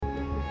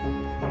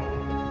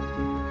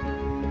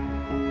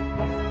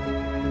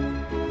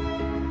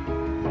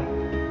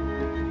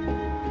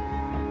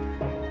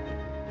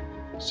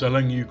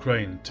selling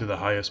Ukraine to the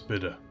highest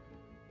bidder.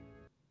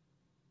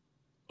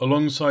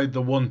 Alongside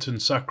the wanton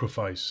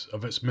sacrifice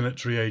of its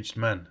military-aged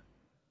men,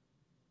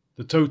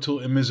 the total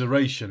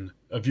immiseration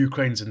of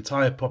Ukraine's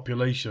entire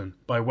population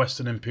by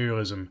Western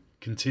imperialism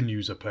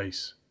continues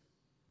apace.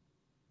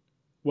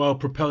 While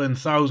propelling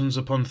thousands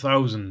upon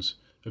thousands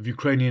of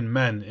Ukrainian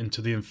men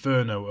into the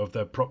inferno of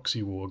their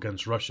proxy war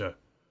against Russia,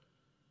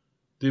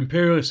 the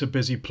imperialists are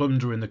busy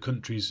plundering the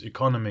country's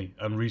economy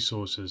and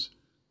resources,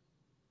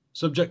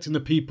 subjecting the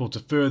people to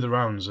further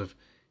rounds of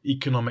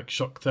economic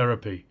shock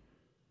therapy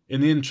in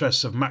the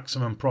interests of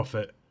maximum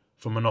profit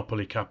for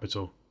monopoly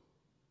capital.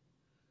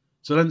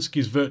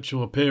 Zelensky's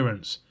virtual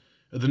appearance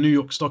at the New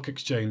York Stock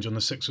Exchange on the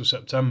 6th of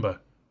September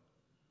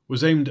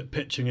was aimed at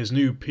pitching his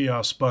new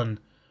PR-spun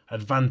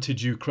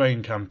Advantage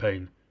Ukraine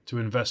campaign to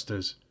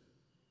investors,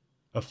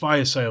 a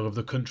fire sale of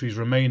the country's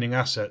remaining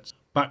assets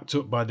backed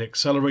up by the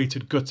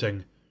accelerated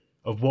gutting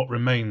of what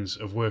remains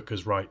of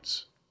workers'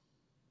 rights.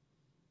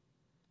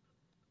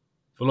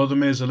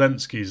 Volodymyr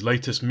Zelensky's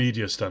latest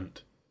media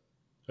stunt,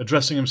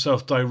 addressing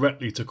himself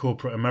directly to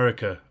corporate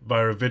America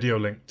via a video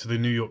link to the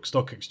New York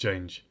Stock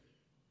Exchange,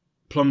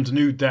 plumbed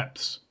new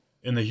depths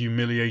in the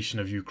humiliation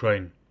of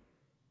Ukraine.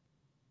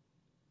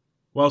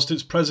 Whilst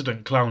its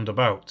president clowned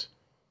about,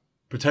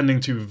 pretending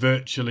to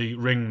virtually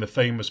ring the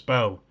famous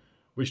bell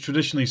which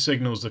traditionally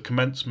signals the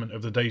commencement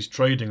of the day's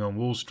trading on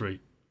Wall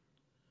Street,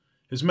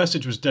 his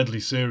message was deadly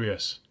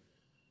serious.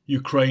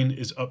 Ukraine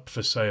is up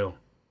for sale.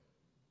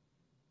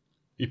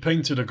 He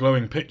painted a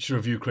glowing picture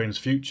of Ukraine's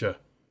future,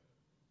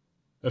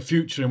 a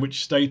future in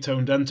which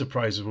state-owned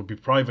enterprises would be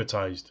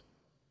privatised,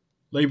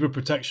 labour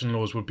protection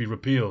laws would be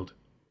repealed,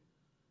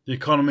 the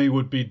economy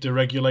would be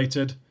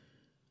deregulated,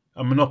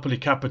 and monopoly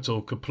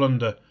capital could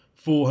plunder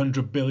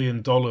 $400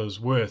 billion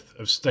worth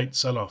of state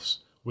sell-offs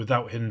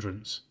without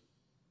hindrance.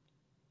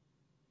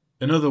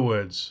 In other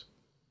words,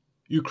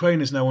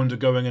 Ukraine is now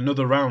undergoing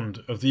another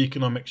round of the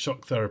economic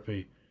shock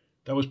therapy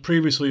that was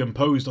previously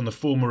imposed on the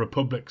former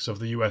republics of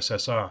the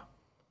USSR,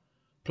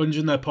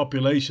 plunging their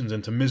populations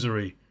into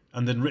misery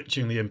and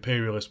enriching the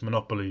imperialist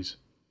monopolies.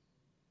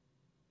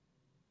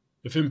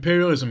 If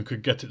imperialism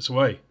could get its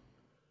way,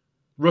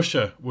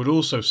 Russia would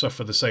also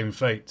suffer the same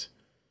fate,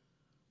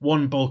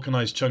 one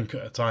balkanized chunk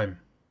at a time.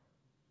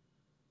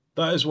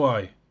 That is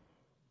why,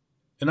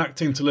 in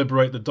acting to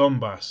liberate the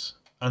Donbass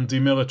and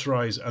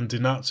demilitarize and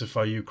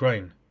denazify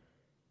Ukraine,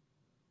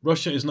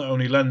 Russia is not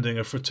only lending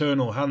a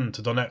fraternal hand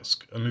to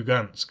Donetsk and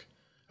Lugansk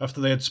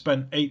after they had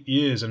spent 8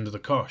 years under the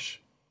Kosh,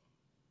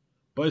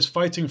 but is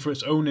fighting for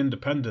its own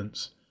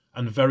independence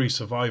and very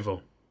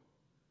survival.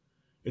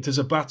 It is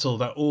a battle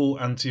that all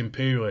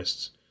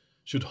anti-imperialists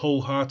should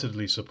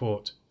wholeheartedly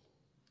support.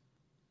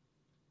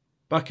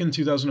 Back in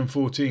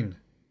 2014,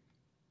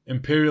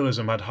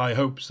 imperialism had high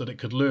hopes that it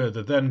could lure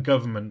the then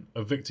government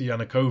of Viktor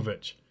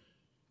Yanukovych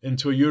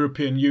into a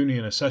European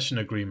Union accession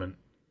agreement,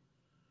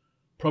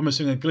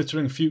 promising a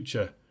glittering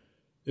future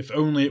if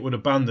only it would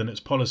abandon its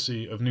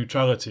policy of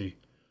neutrality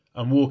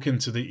and walk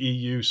into the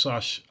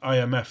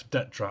EU/IMF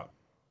debt trap.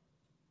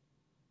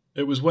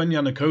 It was when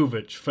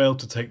Yanukovych failed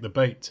to take the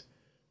bait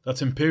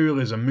that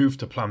imperialism moved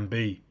to Plan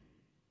B,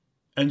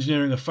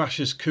 engineering a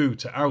fascist coup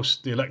to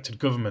oust the elected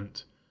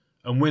government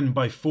and win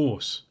by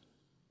force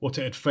what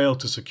it had failed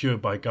to secure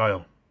by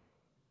guile.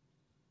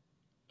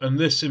 And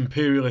this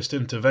imperialist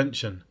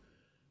intervention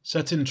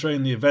set in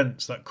train the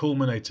events that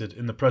culminated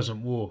in the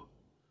present war,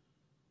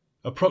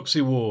 a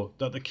proxy war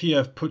that the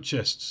Kiev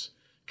putschists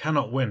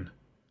cannot win,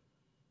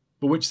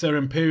 but which their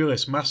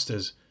imperialist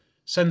masters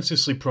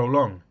senselessly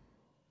prolong,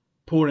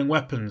 pouring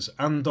weapons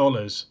and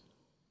dollars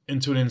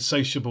into an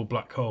insatiable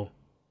black hole.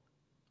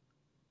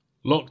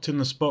 Locked in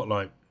the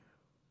spotlight,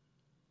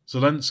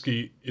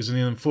 Zelensky is in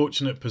the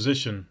unfortunate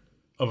position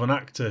of an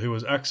actor who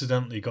has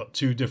accidentally got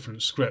two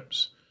different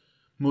scripts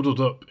muddled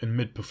up in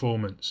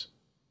mid-performance.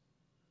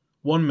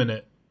 1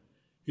 minute,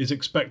 he is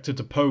expected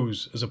to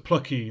pose as a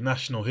plucky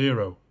national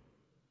hero,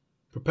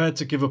 prepared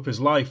to give up his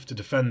life to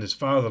defend his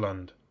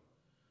fatherland,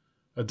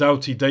 a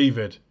doughty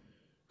David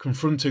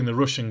confronting the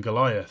Russian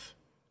Goliath.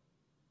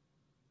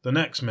 The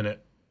next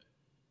minute,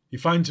 he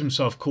finds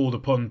himself called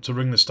upon to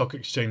ring the stock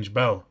exchange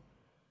bell,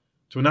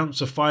 to announce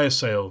a fire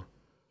sale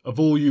of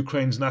all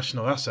Ukraine's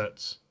national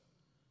assets,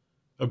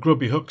 a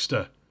grubby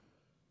huckster,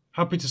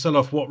 happy to sell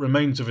off what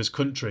remains of his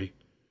country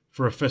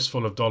for a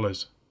fistful of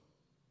dollars.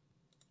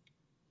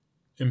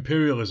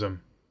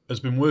 Imperialism has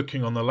been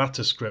working on the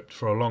latter script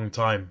for a long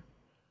time.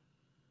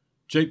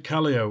 Jake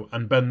Kallio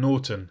and Ben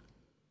Norton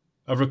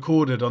have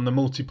recorded on the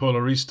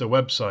Multipolarista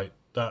website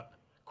that,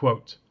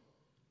 quote,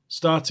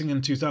 starting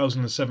in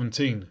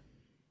 2017,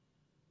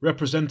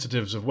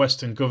 representatives of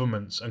Western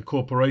governments and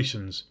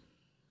corporations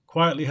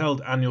quietly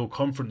held annual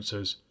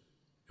conferences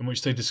in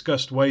which they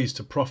discussed ways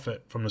to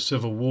profit from the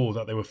civil war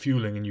that they were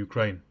fueling in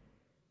Ukraine.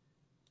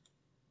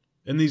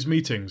 In these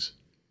meetings,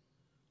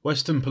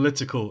 Western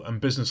political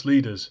and business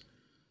leaders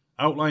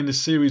outlined a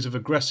series of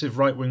aggressive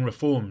right-wing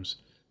reforms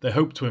they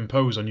hoped to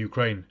impose on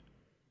Ukraine,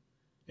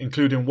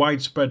 including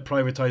widespread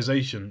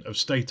privatization of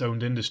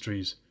state-owned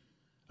industries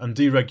and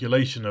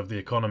deregulation of the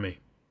economy.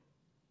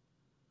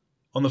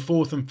 On the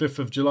 4th and 5th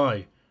of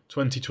July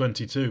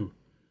 2022,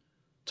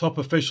 top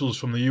officials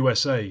from the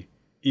USA,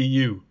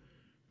 EU,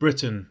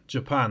 Britain,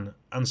 Japan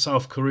and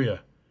South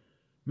Korea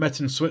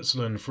met in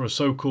Switzerland for a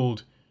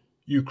so-called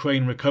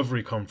Ukraine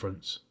Recovery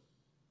Conference.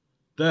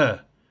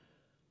 There,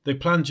 they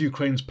planned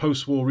Ukraine's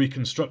post-war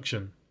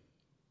reconstruction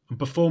and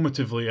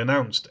performatively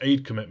announced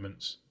aid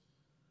commitments,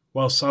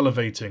 while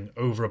salivating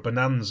over a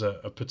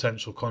bonanza of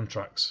potential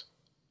contracts.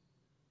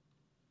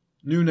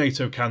 New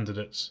NATO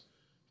candidates,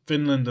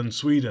 Finland and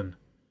Sweden,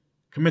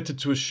 committed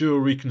to assure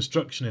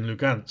reconstruction in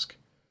Lugansk,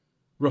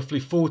 roughly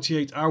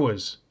 48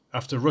 hours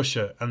after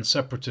Russia and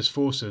separatist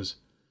forces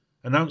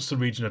announced the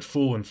region had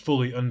fallen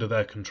fully under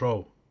their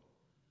control.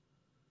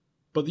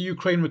 But the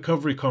Ukraine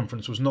Recovery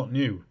Conference was not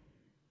new.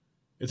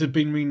 It had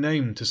been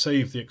renamed to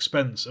save the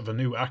expense of a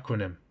new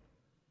acronym.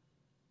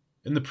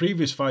 In the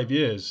previous 5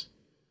 years,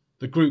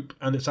 the group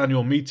and its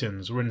annual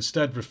meetings were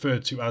instead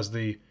referred to as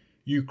the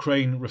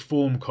Ukraine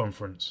Reform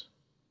Conference.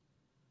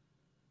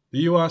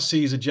 The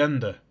URC's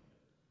agenda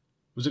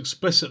was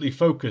explicitly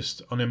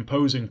focused on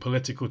imposing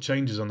political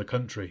changes on the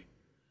country,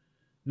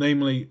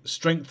 namely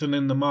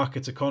strengthening the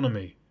market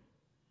economy,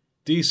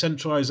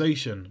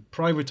 decentralisation,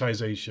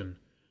 privatisation,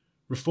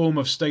 reform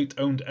of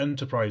state-owned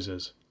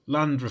enterprises,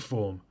 land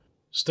reform,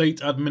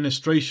 state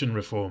administration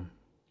reform,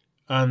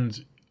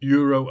 and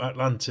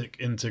Euro-Atlantic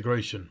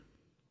integration."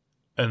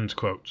 End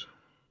quote.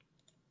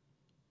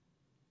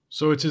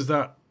 So it is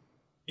that,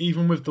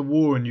 even with the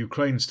war in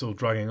Ukraine still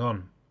dragging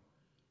on,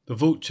 the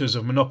vultures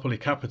of monopoly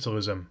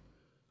capitalism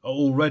are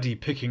already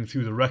picking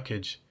through the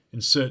wreckage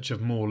in search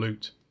of more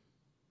loot.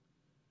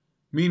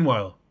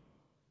 Meanwhile,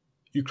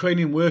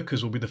 Ukrainian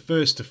workers will be the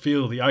first to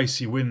feel the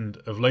icy wind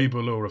of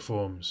labour law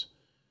reforms.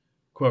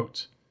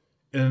 Quote,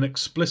 in an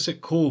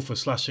explicit call for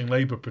slashing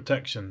labour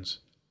protections,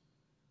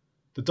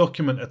 the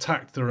document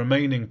attacked the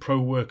remaining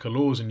pro-worker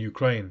laws in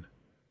Ukraine,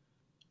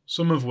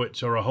 some of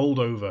which are a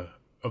holdover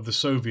of the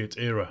Soviet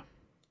era.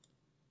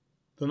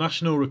 The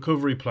National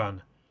Recovery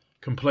Plan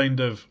complained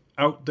of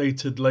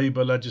outdated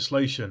labour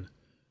legislation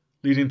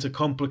leading to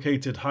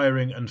complicated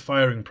hiring and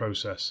firing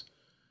process,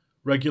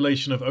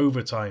 regulation of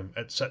overtime,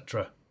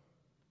 etc.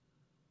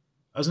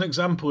 As an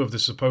example of the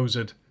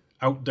supposed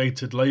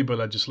outdated labour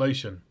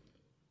legislation,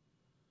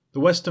 the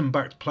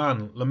Western-backed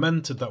plan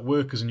lamented that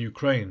workers in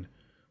Ukraine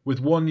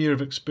with 1 year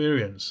of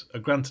experience are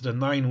granted a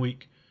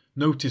 9-week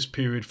notice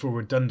period for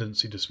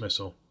redundancy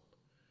dismissal,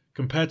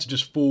 compared to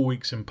just 4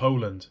 weeks in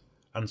Poland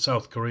and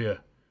South Korea.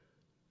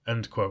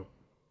 End quote.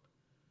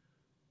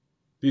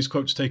 These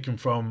quotes taken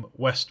from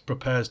West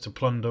Prepares to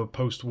Plunder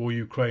Post-War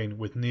Ukraine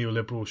with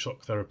Neoliberal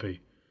Shock Therapy,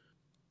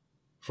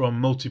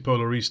 from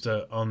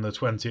Multipolarista on the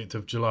 28th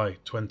of July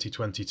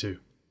 2022.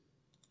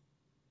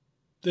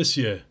 This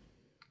year,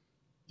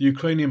 the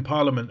Ukrainian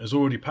parliament has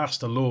already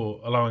passed a law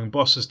allowing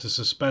bosses to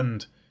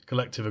suspend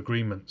collective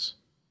agreements,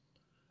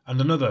 and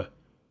another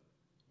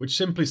which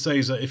simply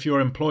says that if you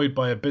are employed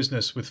by a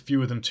business with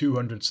fewer than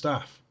 200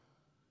 staff,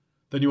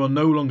 then you are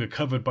no longer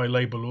covered by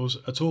labour laws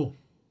at all.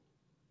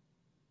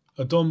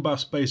 A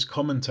Donbass-based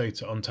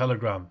commentator on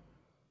Telegram,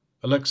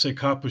 Alexei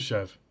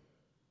Karpushev,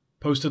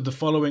 posted the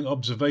following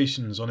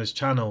observations on his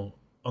channel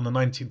on the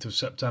 19th of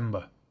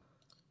September.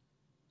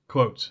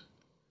 Quote,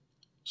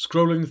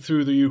 scrolling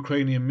through the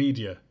Ukrainian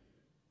media,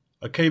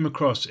 I came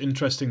across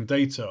interesting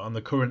data on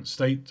the current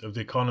state of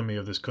the economy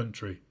of this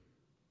country.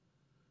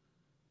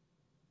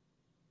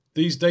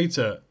 These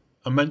data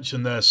are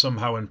mentioned there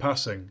somehow in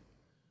passing,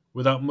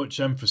 without much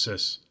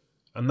emphasis,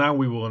 and now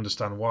we will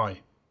understand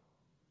why.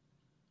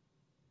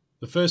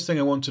 The first thing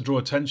I want to draw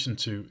attention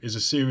to is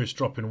a serious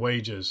drop in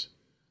wages.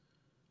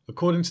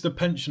 According to the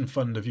Pension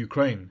Fund of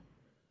Ukraine,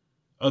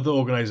 other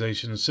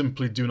organisations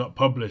simply do not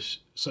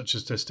publish such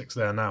statistics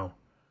there now.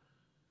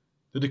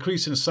 The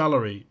decrease in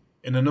salary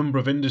in a number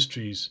of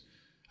industries,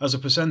 as a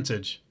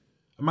percentage,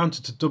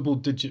 amounted to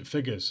double-digit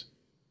figures.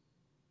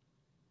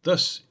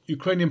 Thus,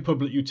 Ukrainian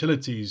public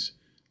utilities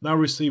now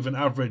receive an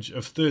average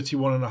of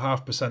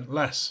 31.5%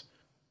 less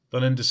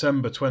than in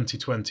December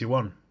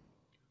 2021.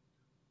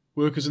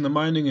 Workers in the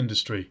mining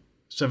industry,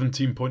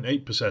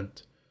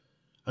 17.8%,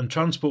 and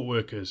transport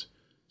workers,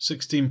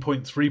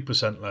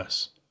 16.3%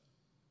 less.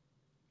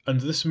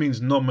 And this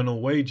means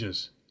nominal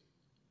wages.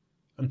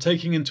 And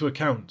taking into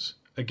account,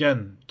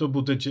 again,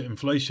 double-digit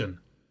inflation,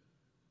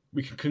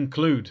 we can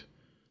conclude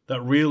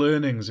that real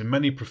earnings in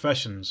many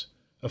professions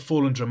have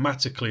fallen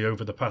dramatically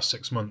over the past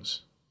 6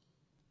 months.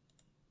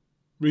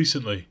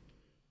 Recently,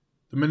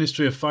 the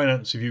Ministry of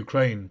Finance of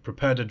Ukraine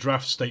prepared a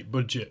draft state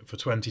budget for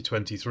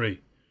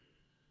 2023,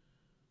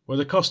 where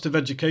the cost of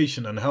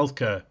education and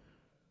healthcare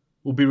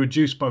will be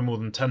reduced by more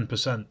than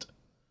 10%,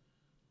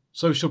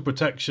 social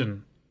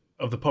protection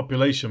of the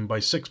population by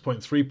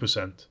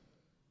 6.3%,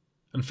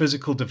 and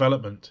physical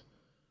development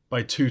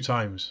by 2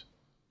 times.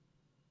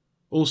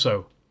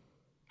 Also,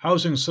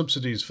 housing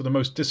subsidies for the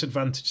most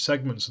disadvantaged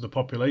segments of the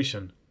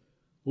population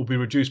will be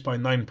reduced by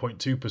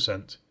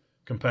 9.2%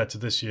 compared to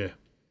this year.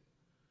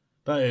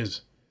 That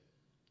is,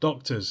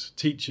 doctors,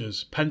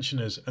 teachers,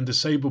 pensioners and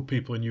disabled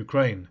people in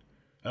Ukraine,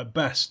 at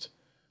best,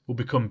 will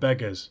become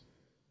beggars,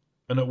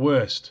 and at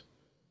worst,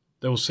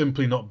 they will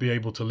simply not be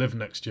able to live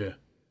next year.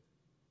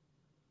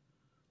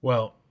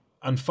 Well,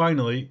 and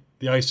finally,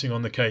 the icing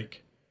on the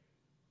cake.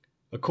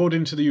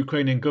 According to the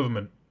Ukrainian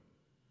government,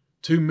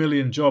 2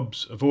 million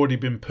jobs have already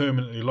been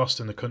permanently lost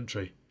in the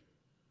country.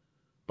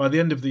 By the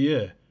end of the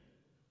year,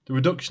 the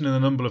reduction in the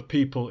number of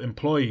people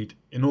employed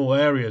in all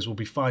areas will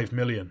be 5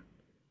 million,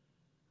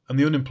 and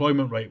the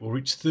unemployment rate will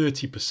reach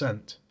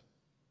 30%.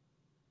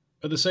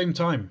 At the same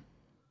time,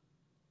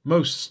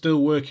 most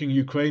still working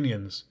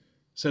Ukrainians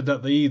said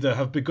that they either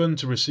have begun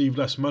to receive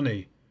less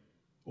money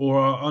or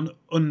are on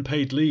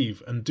unpaid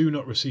leave and do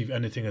not receive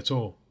anything at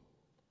all.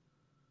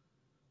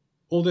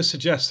 All this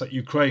suggests that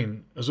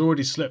Ukraine has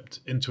already slipped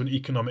into an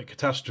economic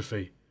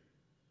catastrophe,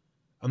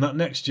 and that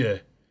next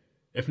year,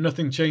 if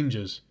nothing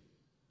changes,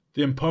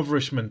 the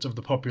impoverishment of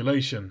the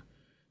population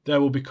there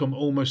will become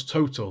almost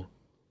total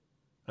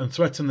and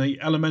threaten the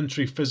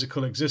elementary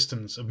physical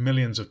existence of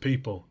millions of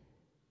people.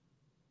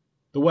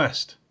 The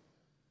West,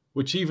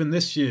 which even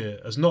this year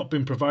has not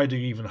been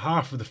providing even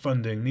half of the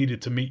funding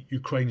needed to meet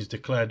Ukraine's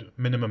declared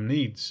minimum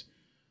needs,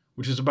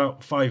 which is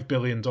about $5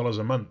 billion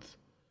a month,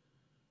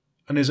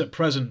 and is at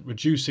present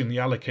reducing the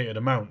allocated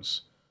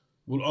amounts,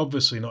 will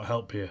obviously not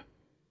help here.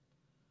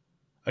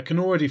 I can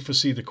already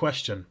foresee the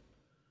question: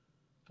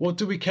 what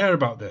do we care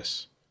about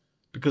this?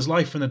 Because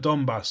life in the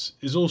Donbass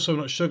is also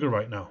not sugar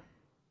right now.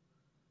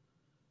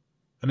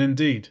 And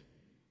indeed,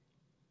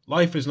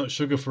 life is not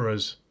sugar for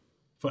us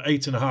for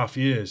 8.5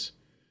 years,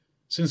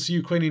 since the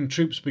Ukrainian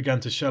troops began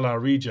to shell our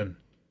region.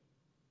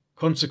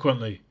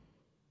 Consequently,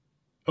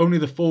 only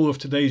the fall of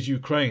today's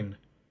Ukraine,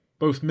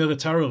 both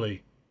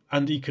militarily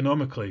and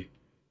economically,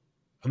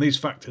 and these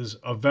factors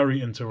are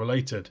very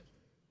interrelated,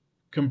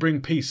 can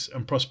bring peace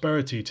and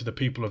prosperity to the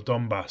people of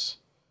Donbass.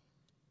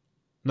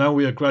 Now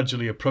we are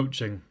gradually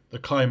approaching the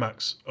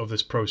climax of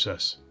this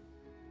process.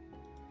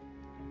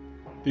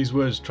 These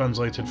words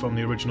translated from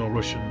the original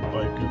Russian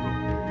by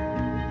Google.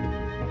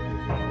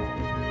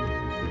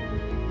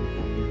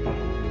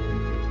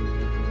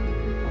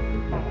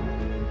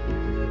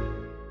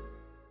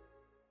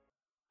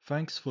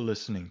 Thanks for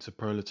listening to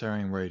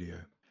Proletarian Radio.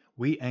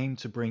 We aim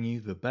to bring you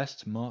the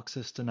best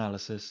Marxist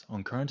analysis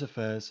on current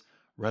affairs,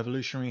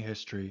 revolutionary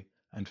history,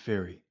 and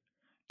theory.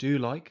 Do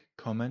like,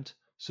 comment,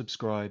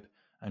 subscribe,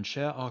 and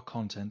share our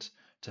content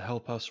to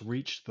help us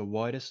reach the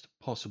widest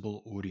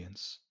possible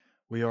audience.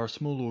 We are a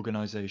small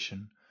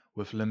organization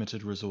with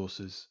limited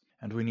resources,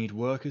 and we need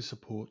workers'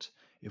 support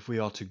if we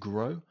are to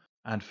grow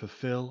and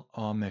fulfill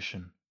our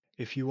mission.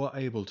 If you are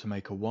able to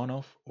make a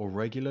one-off or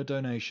regular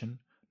donation,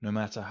 no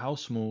matter how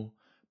small,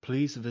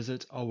 please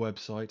visit our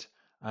website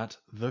at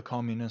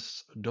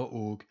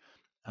thecommunists.org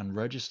and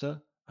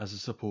register as a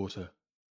supporter.